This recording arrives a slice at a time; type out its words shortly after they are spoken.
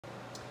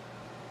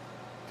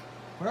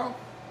Well,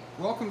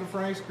 welcome to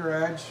Frank's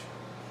Garage.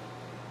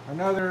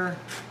 Another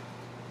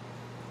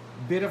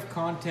bit of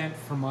content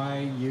for my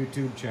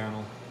YouTube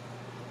channel.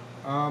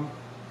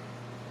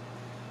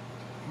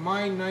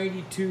 My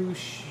 92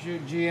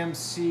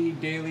 GMC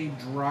daily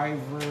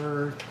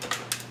driver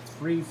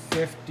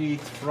 350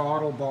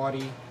 throttle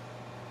body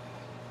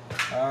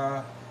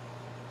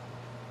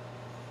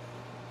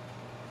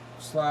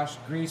slash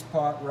grease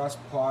pot, rust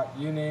pot,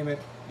 you name it,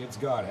 it's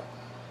got it.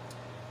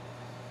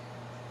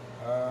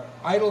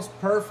 Idle's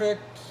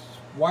perfect,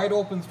 wide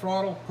open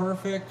throttle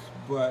perfect,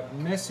 but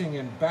missing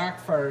and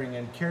backfiring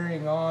and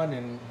carrying on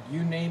and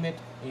you name it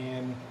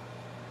in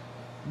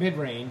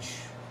mid-range,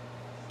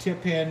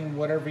 tip in,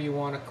 whatever you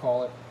want to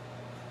call it.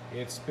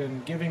 It's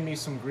been giving me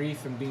some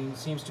grief and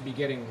seems to be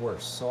getting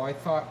worse. So I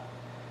thought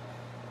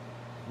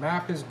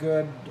map is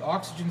good,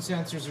 oxygen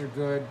sensors are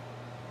good,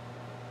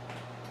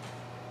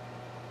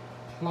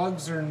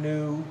 plugs are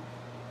new,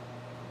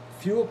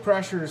 fuel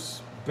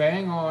pressure's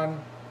bang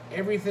on,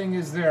 everything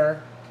is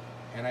there,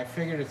 and I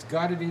figured it's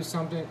got to do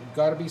something,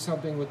 got to be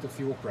something with the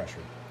fuel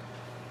pressure.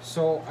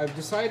 So I've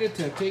decided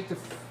to take the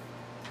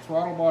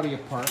throttle body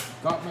apart,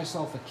 got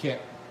myself a kit,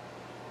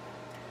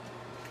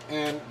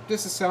 and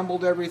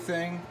disassembled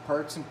everything,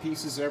 parts and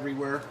pieces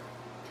everywhere,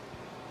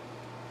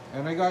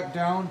 and I got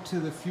down to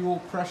the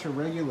fuel pressure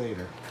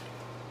regulator.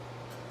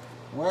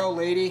 Well,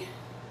 lady,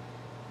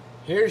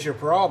 here's your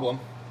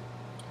problem.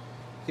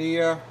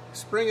 The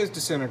spring is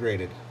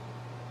disintegrated.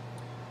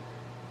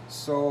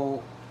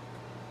 So,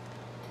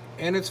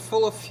 and it's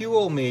full of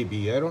fuel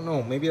maybe, I don't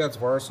know, maybe that's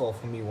Varsol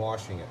from me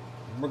washing it.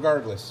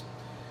 Regardless,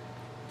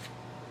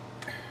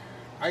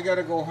 I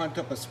gotta go hunt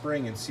up a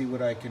spring and see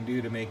what I can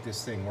do to make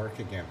this thing work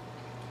again.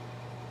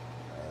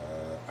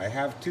 I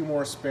have 2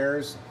 more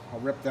spares, I'll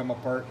rip them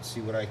apart and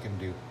see what I can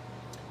do.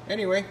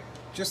 Anyway,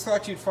 just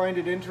thought you'd find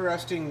it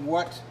interesting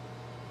what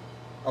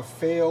a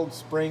failed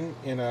spring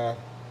in a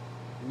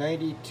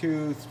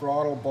 92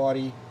 throttle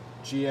body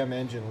GM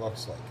engine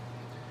looks like.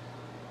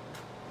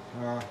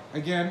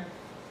 Again,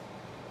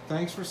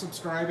 thanks for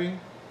subscribing.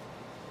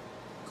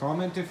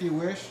 Comment if you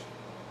wish.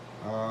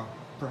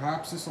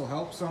 Perhaps this will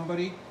help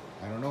somebody.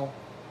 I don't know.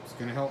 It's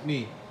going to help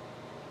me.